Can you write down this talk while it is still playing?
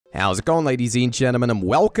How's it going, ladies and gentlemen, and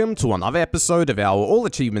welcome to another episode of our All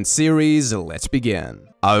Achievement series. Let's begin.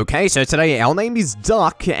 Okay, so today our name is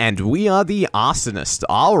Duck, and we are the Arsonist.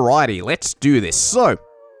 Alrighty, let's do this. So,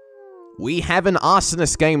 we have an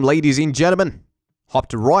Arsonist game, ladies and gentlemen.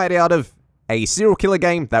 Hopped right out of a serial killer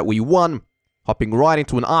game that we won, hopping right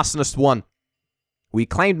into an Arsonist one. We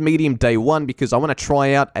claimed medium day one because I want to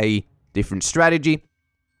try out a different strategy.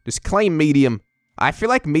 Just claim medium. I feel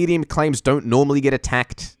like medium claims don't normally get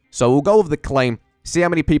attacked. So we'll go with the claim, see how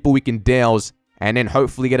many people we can douse, and then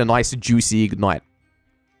hopefully get a nice juicy ignite.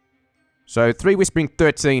 So 3 Whispering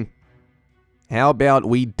 13. How about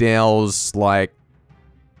we douse like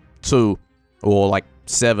 2 or like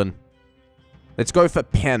 7? Let's go for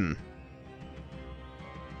pen.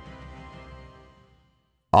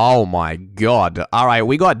 Oh my god. Alright,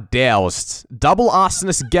 we got doused. Double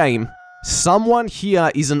Arsonist game. Someone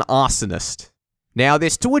here is an Arsonist. Now,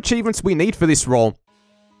 there's 2 achievements we need for this role.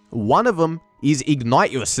 One of them is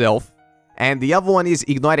Ignite Yourself, and the other one is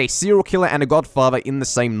Ignite a Serial Killer and a Godfather in the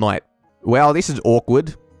same night. Well, this is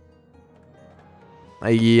awkward.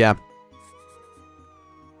 Yeah.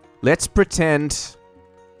 Let's pretend...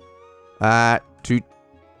 yeah.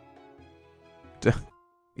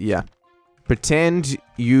 Pretend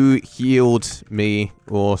you healed me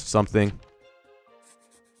or something.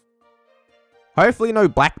 Hopefully no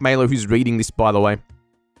blackmailer who's reading this, by the way.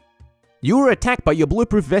 You were attacked, but your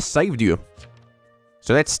bulletproof vest saved you.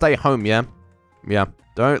 So let's stay home, yeah? Yeah.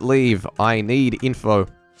 Don't leave. I need info.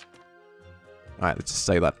 Alright, let's just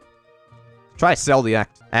say that. Try to sell the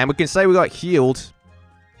act. And we can say we got healed.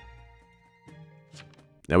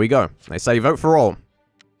 There we go. They say vote for all.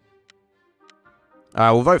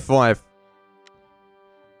 Alright, we'll vote 5.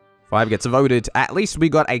 5 gets voted. At least we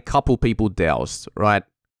got a couple people doused, right?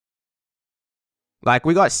 Like,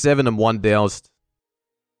 we got 7 and 1 doused.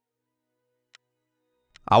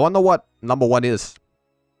 I wonder what number 1 is.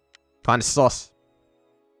 Kinda sus.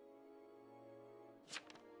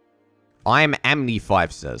 I'm Amni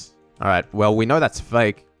 5 says. Alright, well, we know that's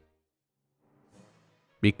fake.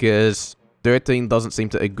 Because 13 doesn't seem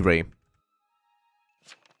to agree.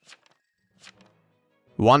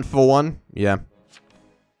 1 for 1? Yeah.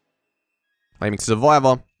 Claiming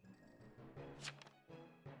survivor.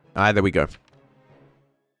 Alright, there we go.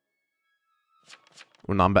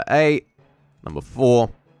 Well, number 8. Number 4.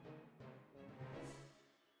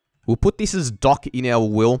 We'll put this as Doc in our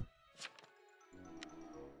will.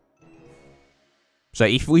 So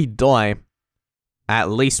if we die,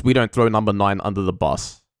 at least we don't throw number 9 under the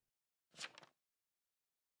bus.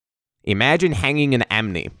 Imagine hanging an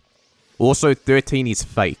Amni. Also, 13 is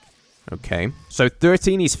fake. Okay. So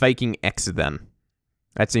 13 is faking X then.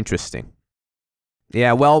 That's interesting.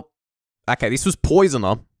 Yeah, well... Okay, this was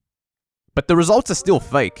Poisoner. But the results are still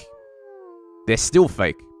fake. They're still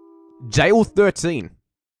fake. Jail 13.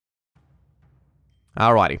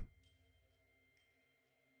 Alrighty.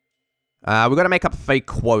 We gotta make up fake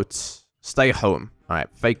quotes. Stay home. Alright,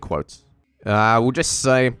 fake quotes. We'll just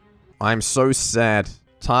say, I'm so sad.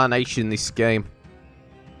 Tarnation this game.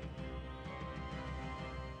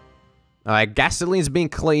 Alright, gasoline's been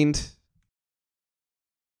cleaned.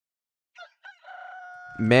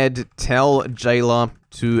 Med, tell jailer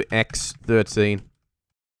to X13.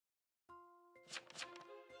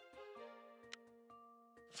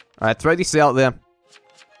 Alright, throw this out there.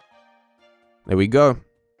 There we go.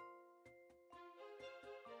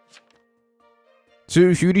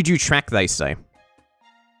 2, who did you track, they say?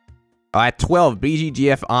 Alright, 12,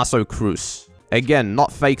 BGGF Arso Cruz. Again,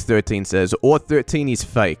 not fake 13 says, or 13 is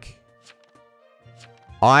fake.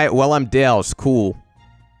 Alright, well, I'm doused, cool.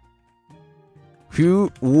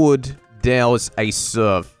 Who would douse a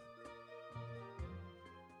serve?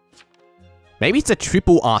 Maybe it's a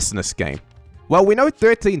triple Arsonist game. Well, we know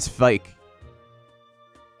 13's fake.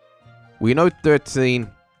 We know 13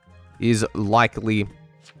 is likely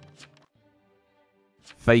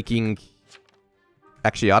faking...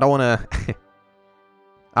 Actually, I don't want to...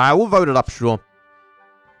 Alright, we'll vote it up, sure.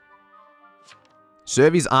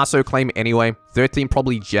 Serve is Arso claim anyway. 13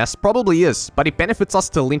 probably jest. Probably is, but it benefits us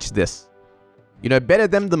to lynch this. You know, better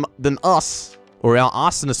them than us, or our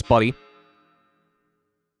Arsonist buddy.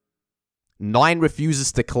 9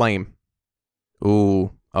 refuses to claim.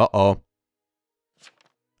 Ooh, uh-oh.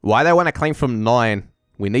 Why they want to claim from 9?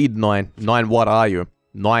 We need 9. 9 what are you?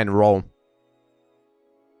 9 roll.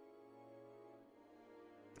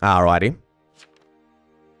 Alrighty.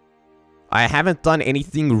 I haven't done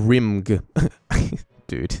anything rimg.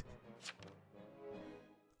 Dude.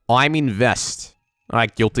 I'm invest.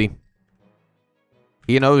 Alright, guilty.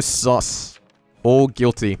 You know, sus. All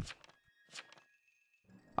guilty.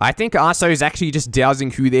 I think Arso is actually just dowsing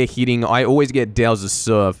who they're hitting. I always get dows as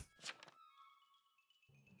serve.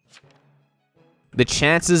 The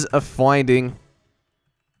chances of finding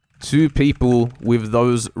 2 people with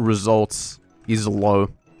those results is low.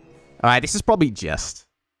 Alright, this is probably jest.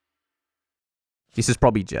 This is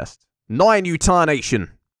probably jest. 9 Utarnation.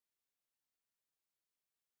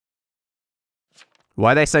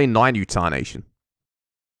 Why they say 9 Utarnation?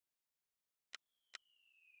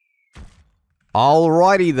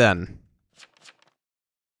 Alrighty then.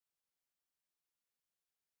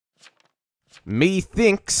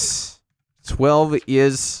 Methinks 12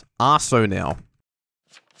 is Arso now.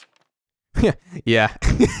 Yeah,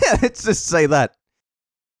 let's just say that.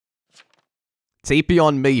 TP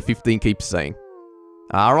on me, 15 keeps saying.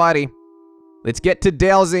 Alrighty. Let's get to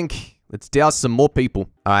dowsing. Let's douse some more people.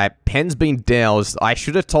 Alright, Pen's been doused. I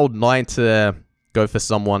should have told 9 to go for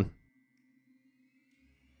someone.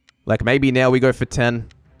 Like, maybe now we go for 10.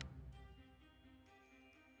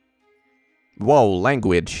 Whoa,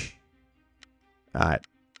 language. Alright.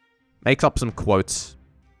 Make up some quotes.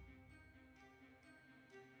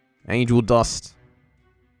 Angel dust.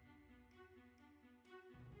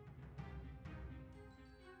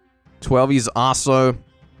 "12 is Arso.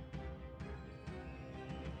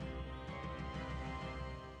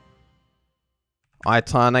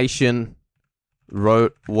 Itarnation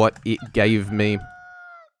wrote what it gave me.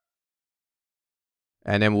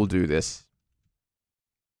 And then we'll do this.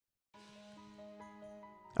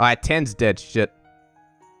 Alright, 10's dead. Shit.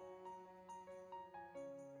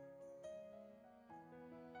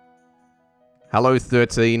 Hello,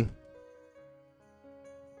 13.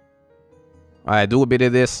 Alright, do a bit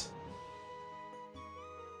of this.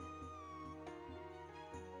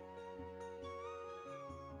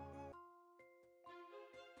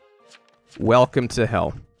 Welcome to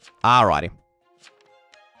hell. Alrighty.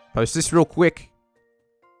 Post this real quick.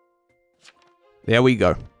 There we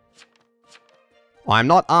go. I'm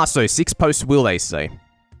not Arso. 6 posts will, they say.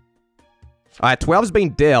 Alright, 12's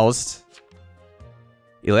been doused.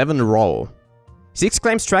 11 roll. 6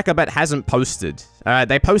 claims tracker but hasn't posted. Alright,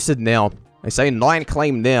 they posted now. They say 9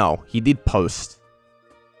 claim now. He did post.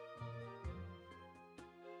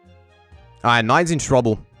 Alright, 9's in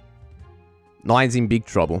trouble. 9's in big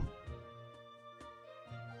trouble.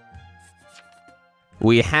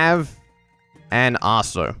 We have an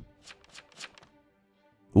Arso.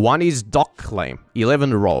 1 is Doc claim.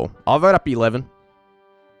 11 roll. I'll vote up 11.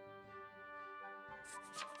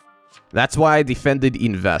 That's why I defended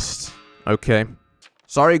invest. Okay.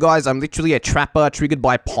 Sorry guys, I'm literally a trapper triggered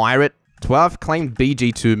by pirate. 12 claimed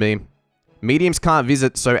BG to me. Mediums can't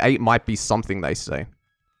visit, so 8 might be something, they say.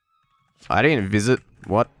 I didn't visit.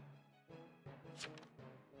 What?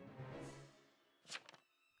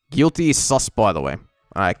 Guilty is sus, by the way.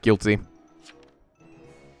 Alright, guilty.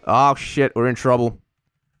 Oh shit, we're in trouble.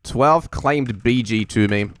 12 claimed BG to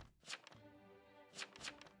me.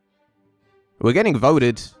 We're getting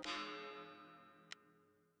voted.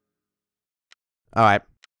 Alright.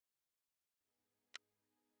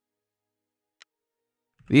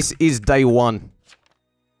 This is day 1.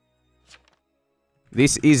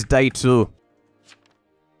 This is day 2.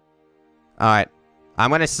 Alright. I'm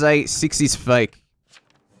gonna say 6 is fake.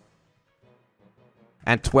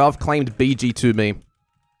 And 12 claimed BG to me.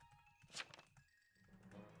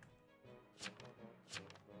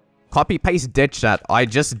 Copy paste dead chat. I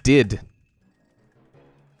just did.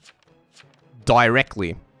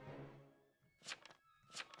 Directly.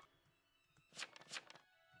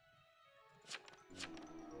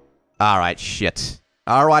 Alright, shit.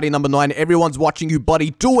 Alrighty, number 9. Everyone's watching you,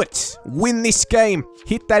 buddy. Do it! Win this game!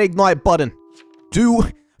 Hit that ignite button.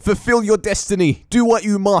 Fulfill your destiny. Do what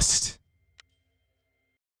you must.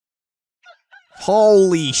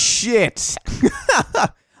 Holy shit!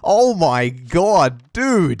 Oh my god,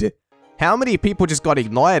 dude! How many people just got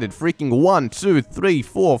ignited? Freaking 1, 2, 3,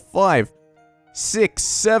 4, 5, 6,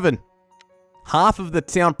 7. Half of the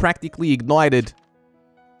town practically ignited.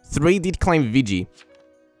 3 did claim Vigi.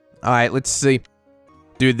 Alright, let's see.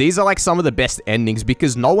 Dude, these are like some of the best endings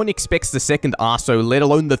because no one expects the second Arso, let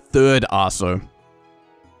alone the third Arso.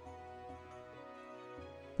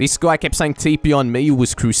 This guy kept saying TP on me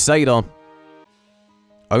was Crusader.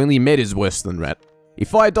 Only Med is worse than Rat.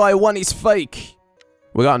 If I die, 1 is fake.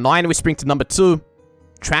 We got 9 whispering to number 2.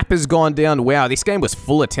 Trapper's gone down. Wow, this game was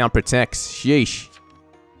full of town protects. Sheesh.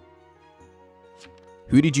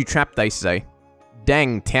 Who did you trap, they say?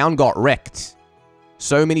 Dang, town got wrecked.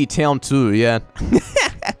 So many town too, yeah.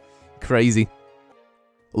 Crazy.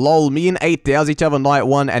 Lol, me and 8 douse each other night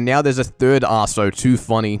 1, and now there's a third Arso. Too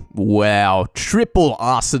funny. Wow. Triple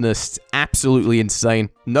Arsonist. Absolutely insane.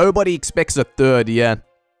 Nobody expects a third, yeah.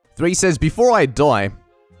 3 says, before I die,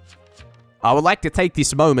 I would like to take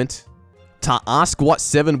this moment to ask what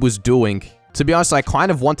 7 was doing. To be honest, I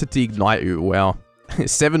kind of wanted to ignite you. Wow.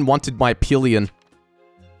 7 wanted my pillion.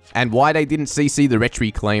 And why they didn't CC the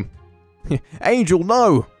retry claim. Angel,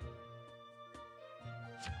 no!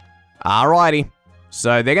 Alrighty.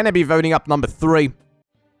 So they're going to be voting up number 3.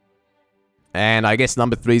 And I guess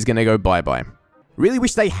number 3 is going to go bye-bye. Really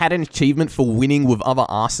wish they had an achievement for winning with other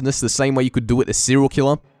arsonists the same way you could do it as serial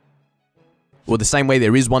killer. Or the same way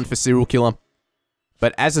there is one for serial killer.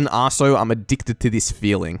 But as an arso, I'm addicted to this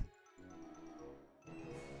feeling.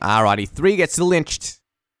 Alrighty, 3 gets lynched.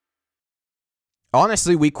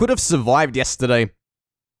 Honestly, we could have survived yesterday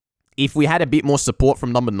if we had a bit more support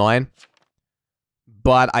from number 9.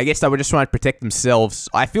 But I guess they were just trying to protect themselves.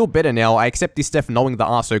 I feel better now. I accept this stuff knowing the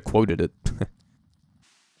arso quoted it.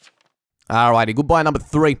 Alrighty, goodbye number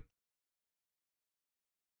 3.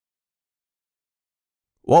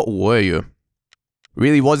 What were you?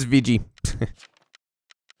 Really was Vigi.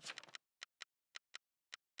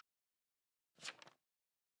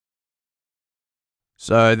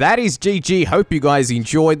 So that is GG. Hope you guys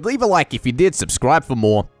enjoyed. Leave a like if you did. Subscribe for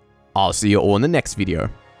more. I'll see you all in the next video.